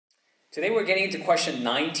Today we're getting into question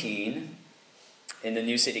 19 in the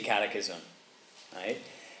New City Catechism, right?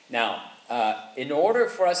 Now, in order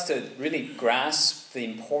for us to really grasp the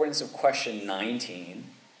importance of question 19,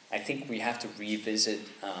 I think we have to revisit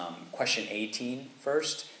question 18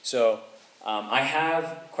 first. So I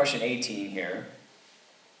have question 18 here,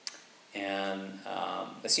 and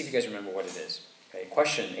let's see if you guys remember what it is. Okay,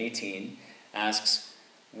 question 18 asks,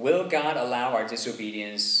 will God allow our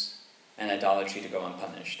disobedience and idolatry to go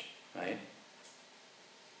unpunished? Right?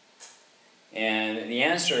 And the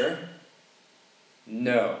answer,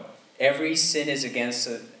 no. Every sin is against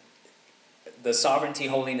the sovereignty,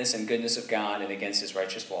 holiness, and goodness of God and against His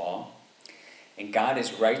righteous law. And God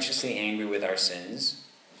is righteously angry with our sins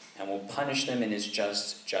and will punish them in His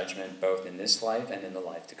just judgment both in this life and in the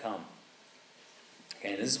life to come.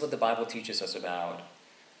 Okay, and this is what the Bible teaches us about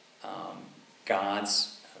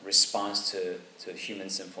God's response to human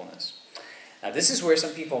sinfulness. Now, this is where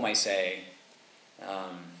some people might say,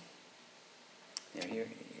 this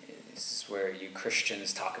is where you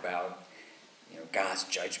Christians talk about, God's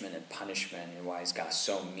judgment and punishment, and why is God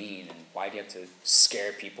so mean, and why do you have to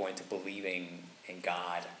scare people into believing in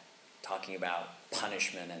God, talking about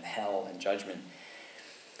punishment and hell and judgment?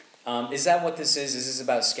 Is that what this is? Is this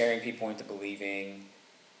about scaring people into believing?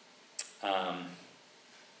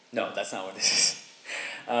 No, that's not what this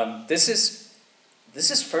is. This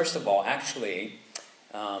is first of all actually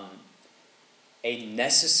a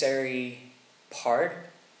necessary part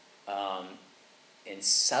in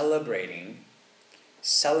celebrating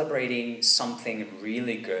something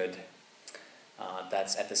really good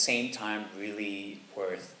that's at the same time really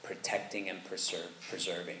worth protecting and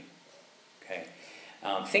preserving. Okay,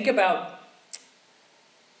 think about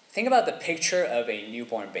the picture of a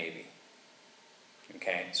newborn baby.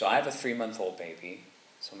 Okay, so I have a 3-month-old baby.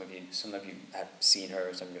 Some of you have seen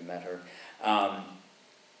her, some of you have met her.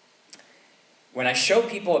 When I show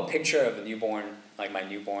people a picture of a newborn, like my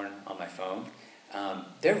newborn on my phone,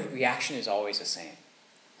 their reaction is always the same.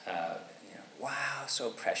 Wow,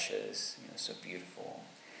 so precious, so beautiful.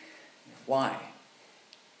 Why?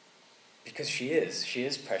 Because she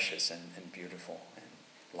is precious and beautiful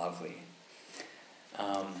and lovely.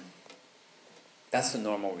 That's the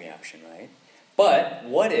normal reaction, right? But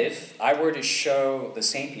what if I were to show the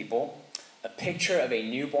same people a picture of a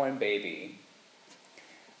newborn baby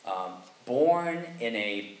born in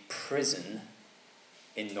a prison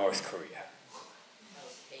in North Korea?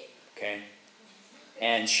 Okay?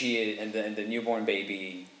 And the newborn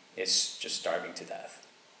baby is just starving to death.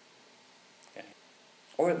 Okay?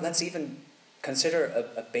 Or let's even consider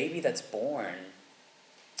a baby that's born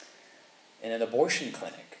in an abortion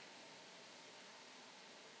clinic.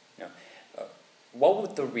 What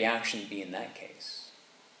would the reaction be in that case?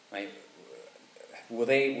 Right? Will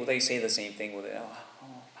they say the same thing? Will they,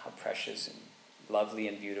 how precious and lovely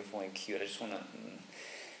and beautiful and cute? I just want to,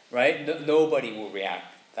 right? Nobody will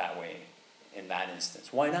react that way in that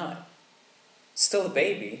instance. Why not? Still a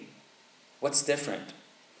baby. What's different?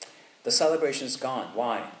 The celebration's gone.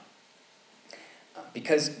 Why?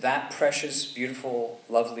 Because that precious, beautiful,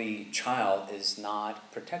 lovely child is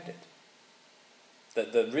not protected.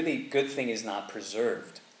 The really good thing is not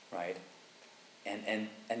preserved, right? And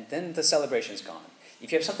then the celebration's gone.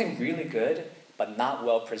 If you have something really good but not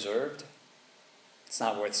well preserved, it's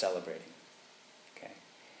not worth celebrating. Okay.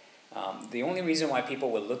 The only reason why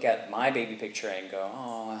people would look at my baby picture and go,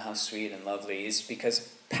 "Oh, how sweet and lovely," is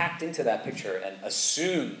because packed into that picture and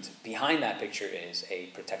assumed behind that picture is a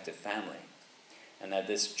protective family, and that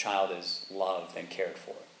this child is loved and cared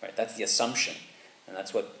for. Right? That's the assumption, and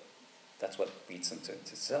that's what leads them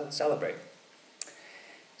to celebrate.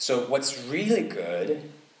 So what's really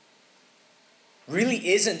good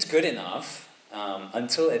really isn't good enough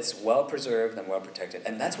until it's well preserved and well protected.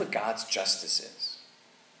 And that's what God's justice is.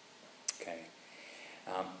 Okay,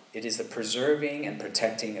 it is the preserving and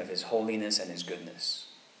protecting of His holiness and His goodness.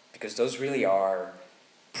 Because those really are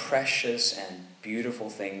precious and beautiful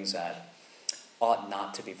things that ought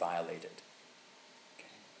not to be violated.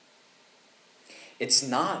 It's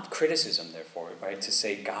not criticism, therefore, right, to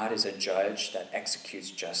say God is a judge that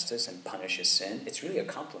executes justice and punishes sin. It's really a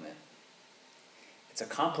compliment. It's a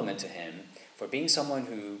compliment to Him for being someone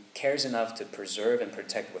who cares enough to preserve and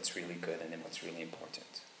protect what's really good and what's really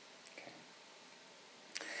important. Okay.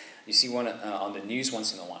 You see one on the news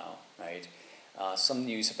once in a while, right? Some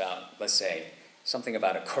news about, let's say, something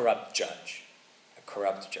about a corrupt judge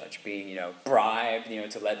being, bribed,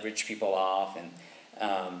 to let rich people off, and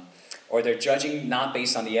or they're judging not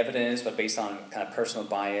based on the evidence, but based on kind of personal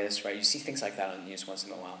bias, right? You see things like that on the news once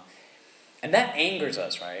in a while. And that angers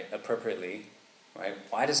us, right, appropriately, right?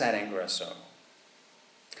 Why does that anger us so?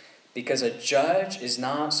 Because a judge is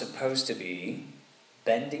not supposed to be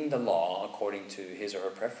bending the law according to his or her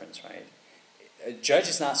preference, right? A judge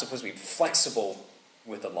is not supposed to be flexible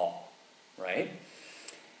with the law, right?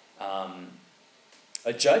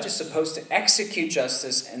 A judge is supposed to execute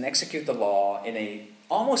justice and execute the law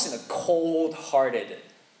almost in a cold-hearted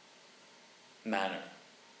manner.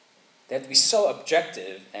 They have to be so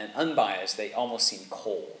objective and unbiased, they almost seem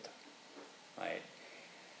cold, right?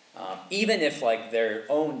 Even if their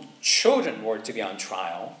own children were to be on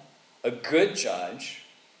trial, a good judge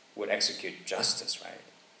would execute justice, right?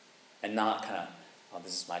 And not kind of, oh,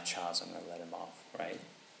 this is my child, so I'm going to let him off, right?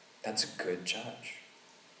 That's a good judge.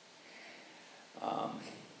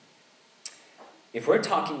 If we're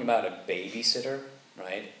talking about a babysitter,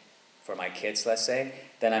 right, for my kids, let's say,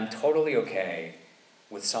 then I'm totally okay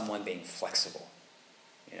with someone being flexible.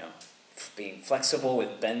 Being flexible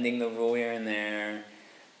with bending the rule here and there,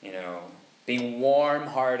 being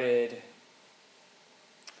warm-hearted.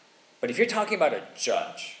 But if you're talking about a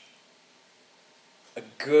judge, a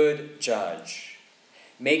good judge,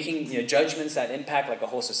 making judgments that impact a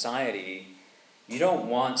whole society, you don't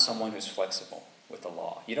want someone who's flexible with the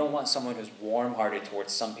law. You don't want someone who's warm-hearted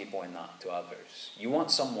towards some people and not to others. You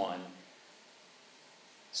want someone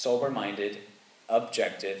sober-minded,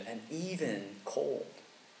 objective, and even cold.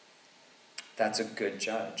 That's a good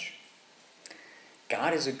judge.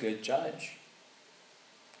 God is a good judge.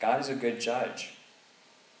 God is a good judge.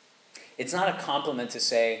 It's not a compliment to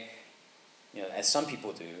say, as some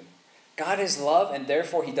people do, God is love and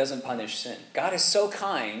therefore he doesn't punish sin. God is so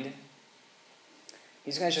kind,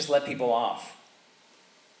 he's going to just let people off.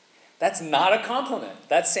 That's not a compliment.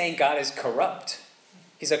 That's saying God is corrupt.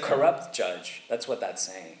 He's a corrupt judge. That's what that's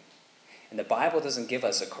saying. And the Bible doesn't give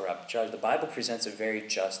us a corrupt judge. The Bible presents a very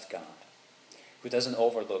just God who doesn't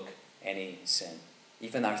overlook any sin,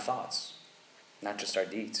 even our thoughts, not just our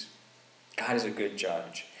deeds. God is a good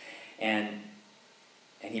judge. And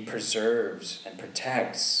he preserves and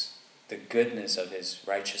protects the goodness of his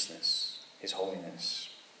righteousness, his holiness.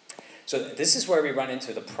 So this is where we run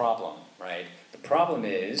into the problem, right? The problem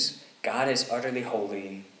is God is utterly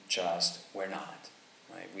holy, just. We're not,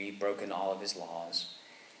 right? We've broken all of his laws.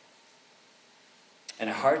 And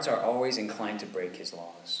our hearts are always inclined to break his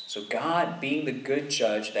laws. So God, being the good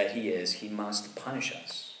judge that he is, he must punish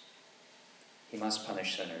us. He must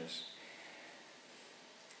punish sinners.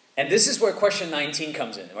 And this is where question 19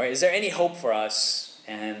 comes in, right? Is there any hope for us?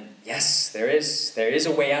 And yes, there is. There is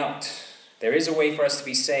a way out. There is a way for us to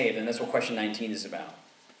be saved, and that's what question 19 is about.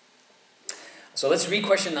 So let's read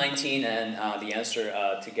question 19 and the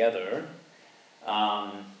answer together.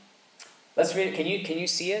 Let's read it. Can you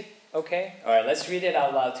see it? Okay? All right, let's read it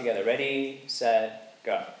out loud together. Ready, set,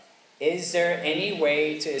 go. Is there any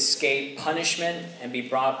way to escape punishment and be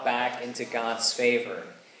brought back into God's favor?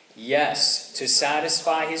 Yes, to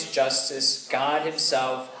satisfy his justice, God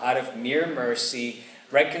himself, out of mere mercy,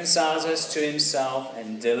 reconciles us to himself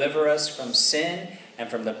and deliver us from sin and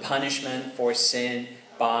from the punishment for sin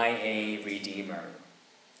by a Redeemer.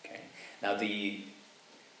 Okay. Now the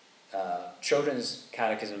Children's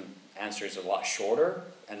Catechism answer is a lot shorter,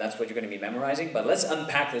 and that's what you're going to be memorizing. But let's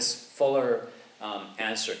unpack this fuller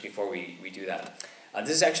answer before we do that. This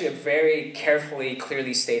is actually a very carefully,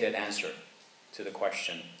 clearly stated answer to the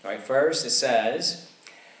question. All right, first it says,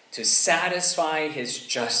 to satisfy his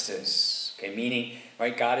justice. Okay, meaning,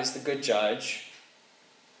 right, God is the good judge.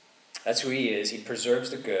 That's who he is. He preserves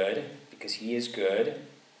the good because he is good.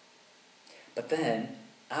 But then,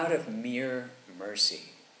 out of mere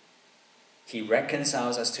mercy, he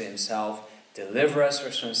reconciles us to himself, delivers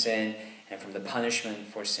us from sin, and from the punishment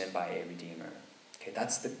for sin by a Redeemer. Okay,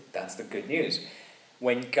 that's the good news.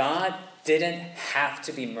 When God didn't have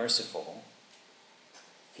to be merciful,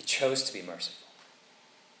 he chose to be merciful.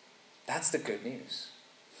 That's the good news.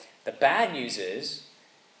 The bad news is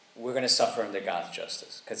we're going to suffer under God's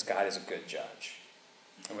justice because God is a good judge.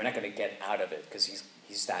 And we're not going to get out of it because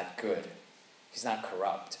he's that good. He's not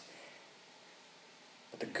corrupt.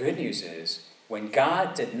 But the good news is when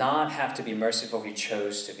God did not have to be merciful, he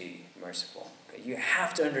chose to be merciful. Okay? You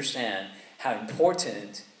have to understand how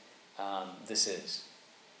important this is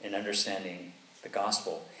in understanding the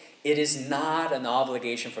gospel. It is not an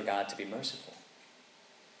obligation for God to be merciful.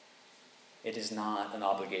 It is not an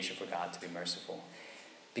obligation for God to be merciful.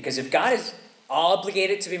 Because if God is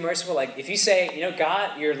obligated to be merciful, like if you say,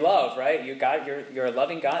 God, you're love, right? You're a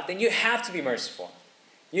loving God, then you have to be merciful.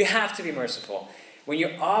 You have to be merciful. When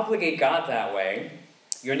you obligate God that way,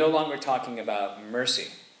 you're no longer talking about mercy.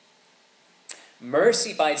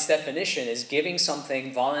 Mercy, by its definition, is giving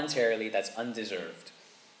something voluntarily that's undeserved.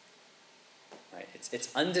 Right? Right?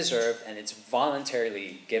 It's undeserved and it's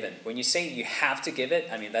voluntarily given. When you say you have to give it,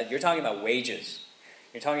 I mean that you're talking about wages.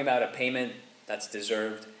 You're talking about a payment that's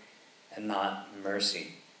deserved and not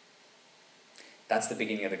mercy. That's the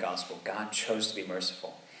beginning of the gospel. God chose to be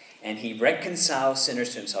merciful. And he reconciles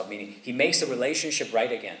sinners to himself, meaning he makes the relationship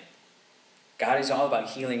right again. God is all about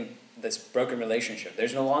healing this broken relationship.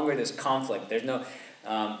 There's no longer this conflict. There's no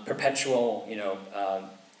perpetual,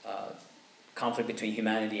 conflict between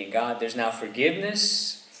humanity and God. There's now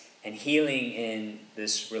forgiveness and healing in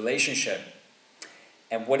this relationship.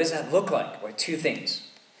 And what does that look like? Well, two things.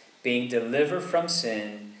 Being delivered from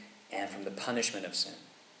sin and from the punishment of sin.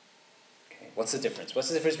 Okay, what's the difference? What's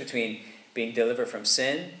the difference between being delivered from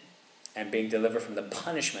sin and being delivered from the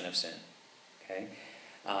punishment of sin? Okay,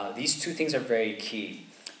 these two things are very key.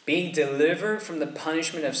 Being delivered from the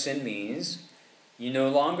punishment of sin means you no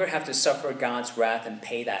longer have to suffer God's wrath and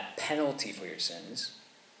pay that penalty for your sins,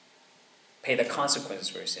 pay the consequences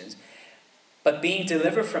for your sins. But being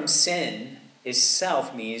delivered from sin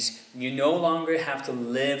itself means you no longer have to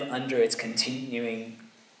live under its continuing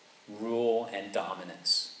rule and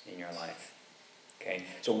dominance in your life. Okay?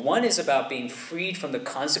 So one is about being freed from the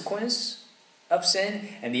consequence of sin,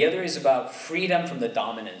 and the other is about freedom from the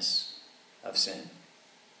dominance of sin.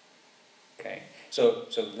 Okay? So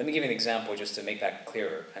let me give you an example just to make that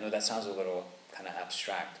clearer. I know that sounds a little kind of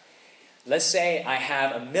abstract. Let's say I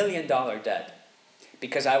have $1 million debt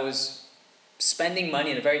because I was spending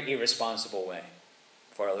money in a very irresponsible way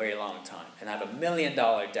for a very long time, and I have $1 million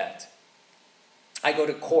debt. I go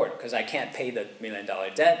to court because I can't pay the $1 million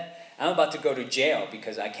debt. I'm about to go to jail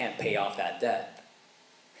because I can't pay off that debt.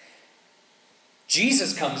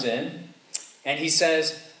 Jesus comes in and he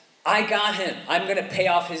says, I got him. I'm going to pay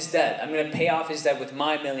off his debt. I'm going to pay off his debt with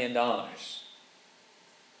my $1 million.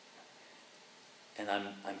 And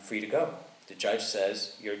I'm free to go. The judge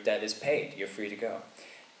says, your debt is paid. You're free to go.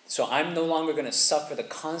 So I'm no longer going to suffer the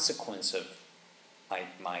consequence of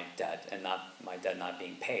my debt and not my debt not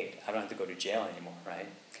being paid. I don't have to go to jail anymore, right?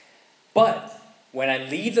 But when I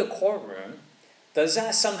leave the courtroom, does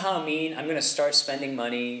that somehow mean I'm going to start spending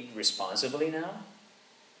money responsibly now?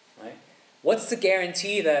 Right? What's the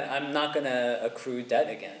guarantee that I'm not going to accrue debt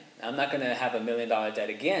again? I'm not going to have $1 million debt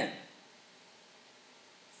again.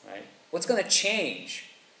 Right? What's going to change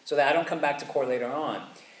so that I don't come back to court later on?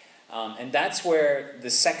 And that's where the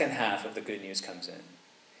second half of the good news comes in.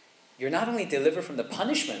 You're not only delivered from the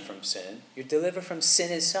punishment from sin, you're delivered from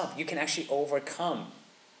sin itself. You can actually overcome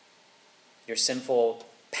your sinful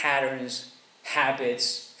patterns,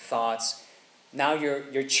 habits, thoughts. Now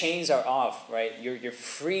your chains are off, right? You're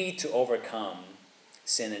free to overcome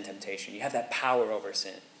sin and temptation. You have that power over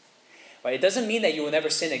sin. Right? It doesn't mean that you will never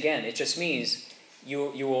sin again. It just means you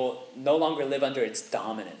will no longer live under its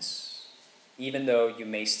dominance, even though you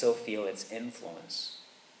may still feel its influence.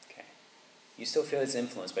 Okay? You still feel its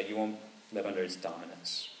influence, but you won't live under its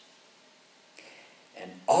dominance.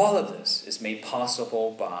 And all of this is made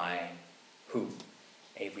possible by who?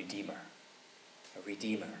 A Redeemer. A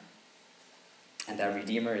Redeemer. And that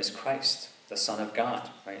Redeemer is Christ, the Son of God,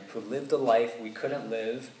 right? Who lived a life we couldn't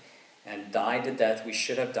live and died the death we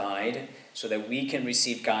should have died so that we can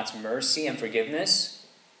receive God's mercy and forgiveness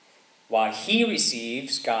while he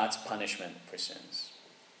receives God's punishment for sins.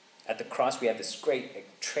 At the cross, we have this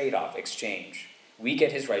great trade-off exchange. We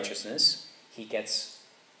get his righteousness, he gets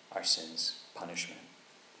our sins' punishment.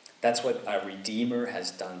 That's what our Redeemer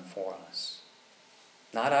has done for us.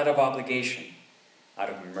 Not out of obligation, out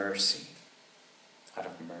of mercy. Out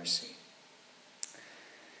of mercy.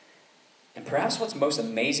 And perhaps what's most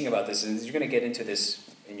amazing about this, and you're going to get into this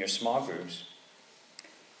in your small groups,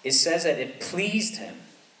 it says that it pleased him.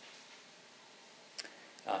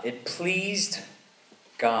 It pleased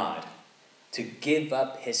God to give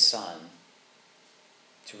up his Son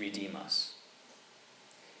to redeem us.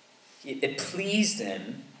 It pleased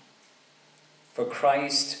him for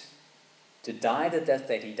Christ to die the death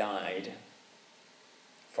that he died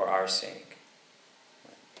for our sake.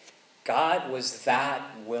 God was that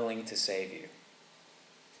willing to save you.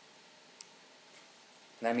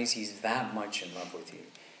 And that means he's that much in love with you.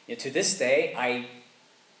 You know, to this day,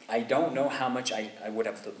 I don't know how much I would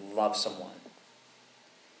have to love someone.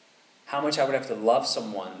 How much I would have to love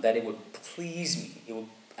someone that it would please me. It would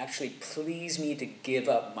actually please me to give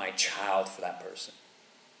up my child for that person.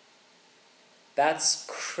 That's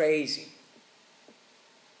crazy.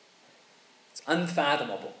 It's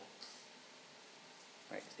unfathomable.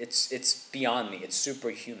 Right? It's beyond me. It's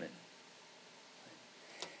superhuman.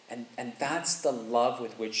 And that's the love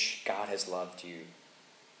with which God has loved you.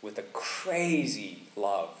 With a crazy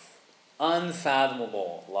love.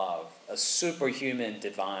 unfathomable love, a superhuman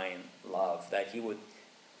divine love, that he would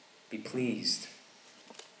be pleased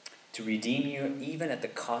to redeem you even at the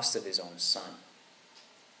cost of his own son.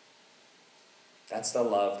 That's the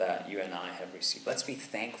love that you and I have received. Let's be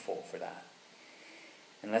thankful for that.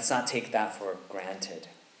 And let's not take that for granted,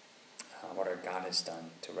 what our God has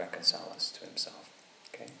done to reconcile us to himself.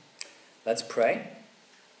 Okay? Let's pray,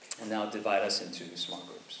 and now divide us into small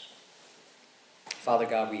groups. Father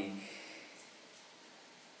God, we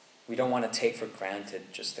don't want to take for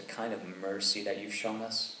granted just the kind of mercy that you've shown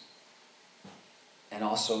us, and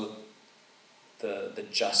also the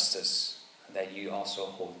justice that you also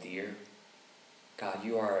hold dear. God,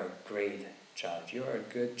 you are a great judge. You are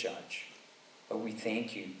a good judge. But we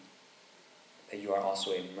thank you that you are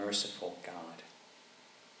also a merciful God,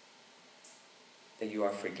 that you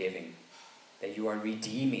are forgiving, that you are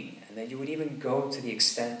redeeming, and that you would even go to the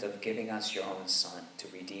extent of giving us your own Son to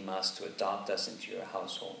redeem us, to adopt us into your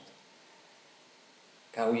household.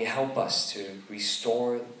 God, will you help us to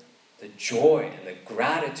restore the joy and the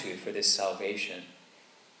gratitude for this salvation,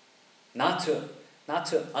 not to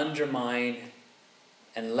undermine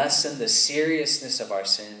and lessen the seriousness of our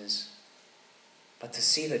sins, but to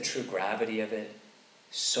see the true gravity of it,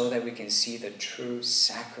 so that we can see the true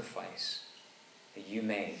sacrifice that you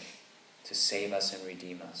made to save us and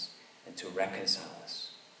redeem us and to reconcile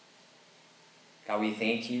us. God, we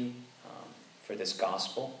thank you for this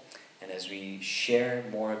gospel. And as we share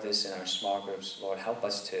more of this in our small groups, Lord, help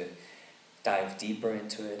us to dive deeper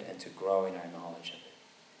into it and to grow in our knowledge of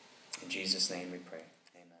it. In Jesus' name we pray.